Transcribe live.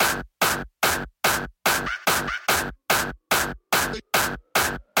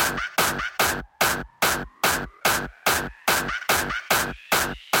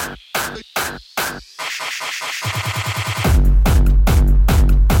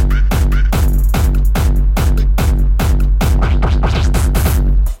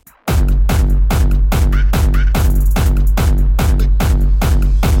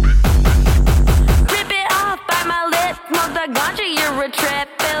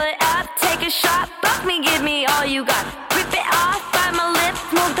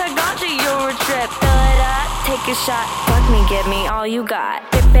a shot, fuck me, give me all you got.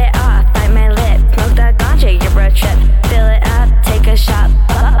 Rip it off, bite my lip, smoke that ganja, you're a trip. Fill it up, take a shot,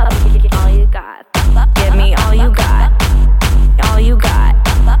 all you got. Give me all you got, all you got.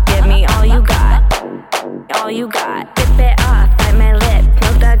 Give me all you got, all you got. Rip it off, bite my lip,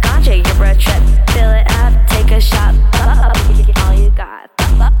 smoke that ganja, you're a trip. Fill it up, take a shot, all you got.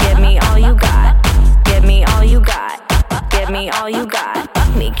 Give me all you got, give me all you got. Give me all you got,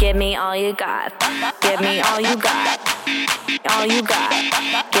 me, give me all you got. Give me all you got, all you got.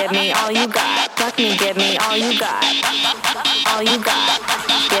 Give me all you got, fuck me, give me all you got, all you got.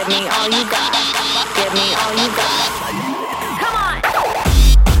 Give me all you got, give me all you got. Come on!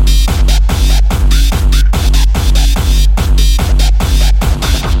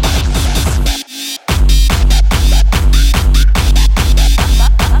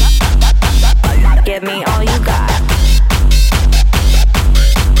 Give me all you got.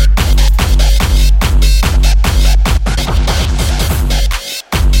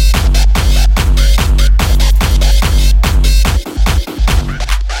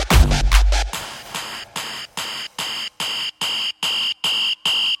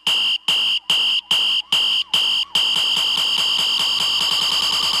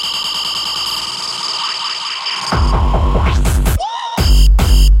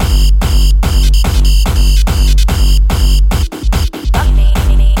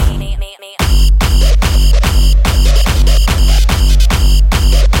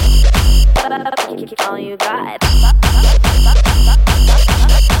 All you got.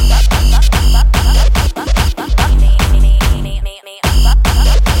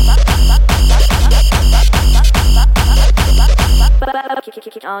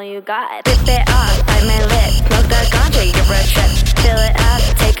 All you got. Rip it off, bite my lip, smoke that ganja, you're a trip. Fill it up,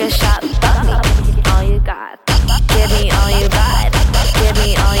 take a shot, fuck me, all you got. Give me all you got, give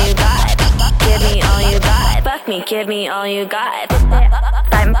me all you got. Give me all you got, fuck me, give me all you got. Bite,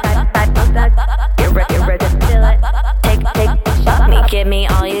 smoke that, you're ready, fill it, take, fuck me, give me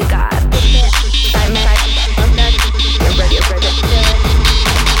all you got. Bite, smoke that, you're ready, fill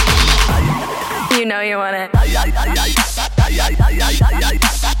it. You know you want it. Bite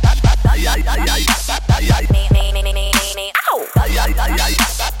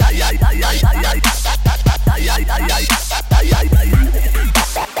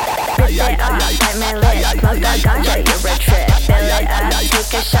my lip, smoke that ganja, you're a trip. Fill it up,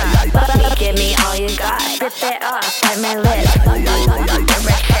 take a shot, fuck me, give me all you got. Rip it off, bite my lip, smoke that ganja, you're a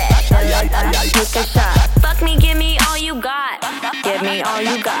trip. Fill it up, take a shot, fuck me, give me all you got. Give me all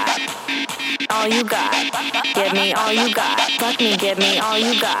you got, all you got. Give me all you got, fuck me, give me all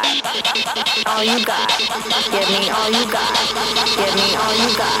you got, all you got. Give me all you got, give me all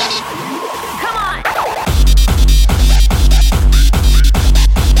you got. Come on!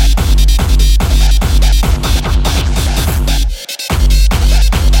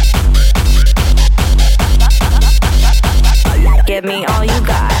 Give me all you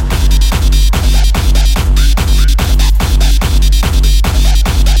got.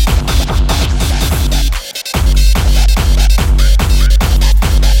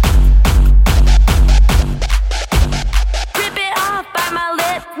 Rip it off, bite my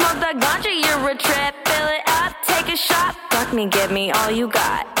lip, smoke that ganja, you're a trip. Fill it up, take a shot, fuck me, give me all you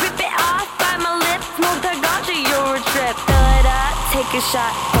got. Rip it off, bite my lip, smoke that ganja, you're a trip. Fill it up, take a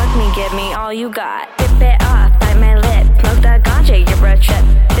shot, fuck me, give me all you got. Rip it off, bite my lip, smoke that ganja, you're a trip.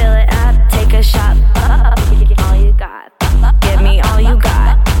 Fill it up, take a shot, all you got. Give me all you got.